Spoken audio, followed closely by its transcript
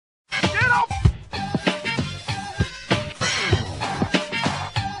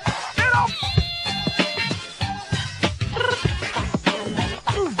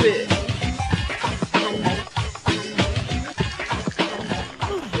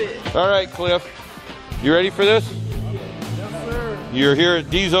All right, Cliff. You ready for this? Yes, sir. You're here at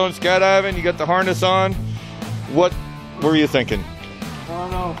D-Zone skydiving. You got the harness on. What were you thinking? I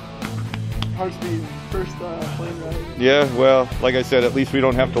don't know. Heart's beating. First plane ride. Yeah, well, like I said, at least we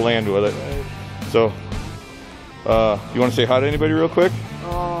don't have to land with it. Right. So, you want to say hi to anybody real quick?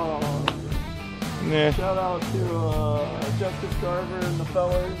 Oh, Nah. shout out to Clifford Scarber and the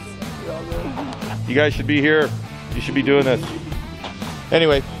fellas. Y'all good? You guys should be here. You should be doing this.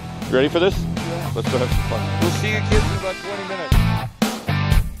 Anyway, you ready for this? Yeah. Let's go have some fun. We'll see you kids in about 20 minutes.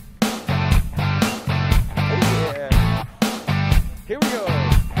 Oh yeah. Here we go.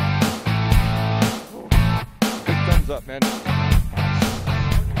 Big thumbs up, man.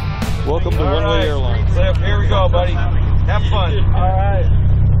 Welcome to One Way Airlines. Cliff, here we go, buddy. Have fun. All right.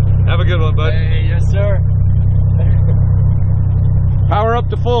 Have a good one, bud. Hey, yes, sir. Power up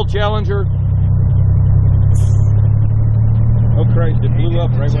to full, Challenger. Oh Christ, it blew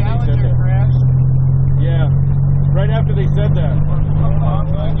up right when they said that. Crashed. Yeah, right after they said that.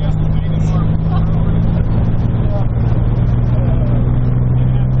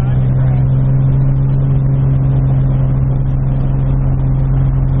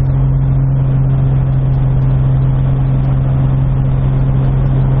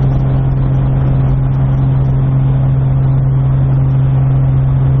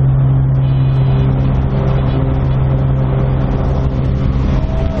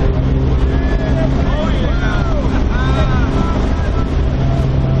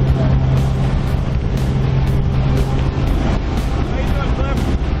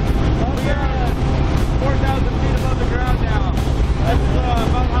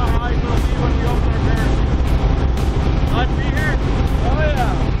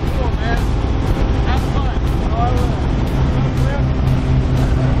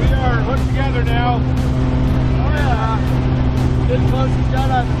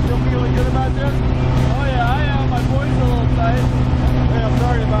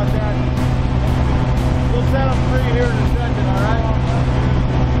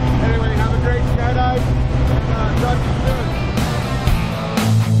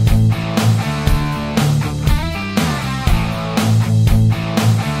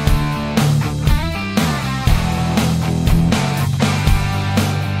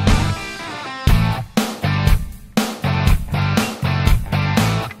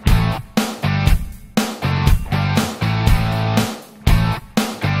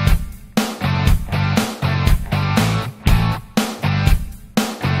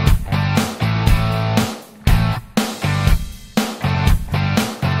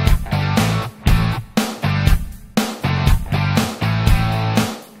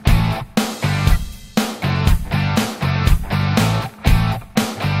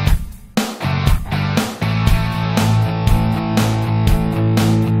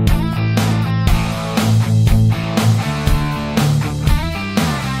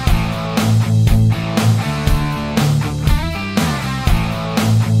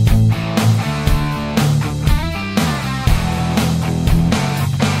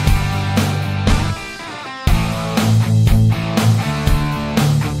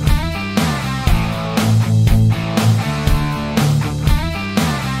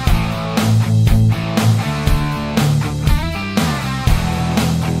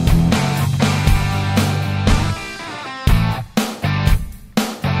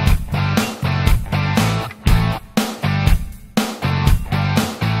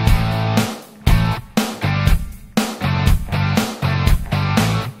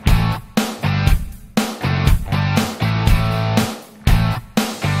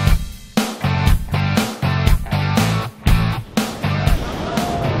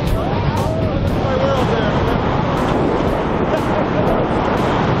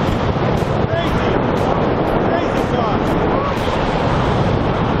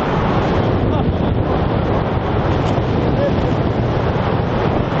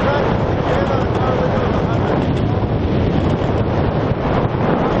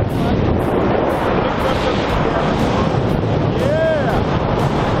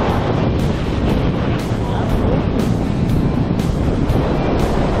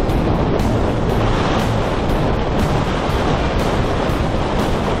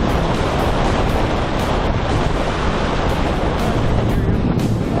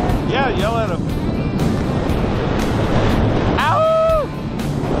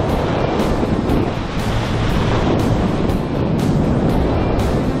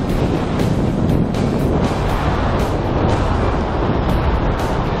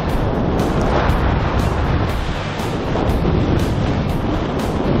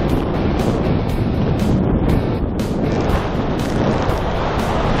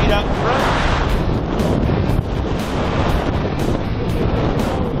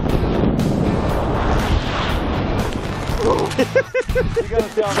 You gotta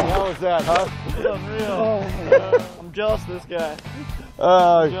tell me, how was that, huh? It's unreal. I'm jealous of this guy.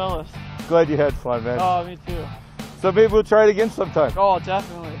 I'm jealous. Glad you had fun, man. Oh, me too. So maybe we'll try it again sometime. Oh,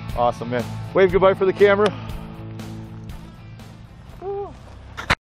 definitely. Awesome, man. Wave goodbye for the camera.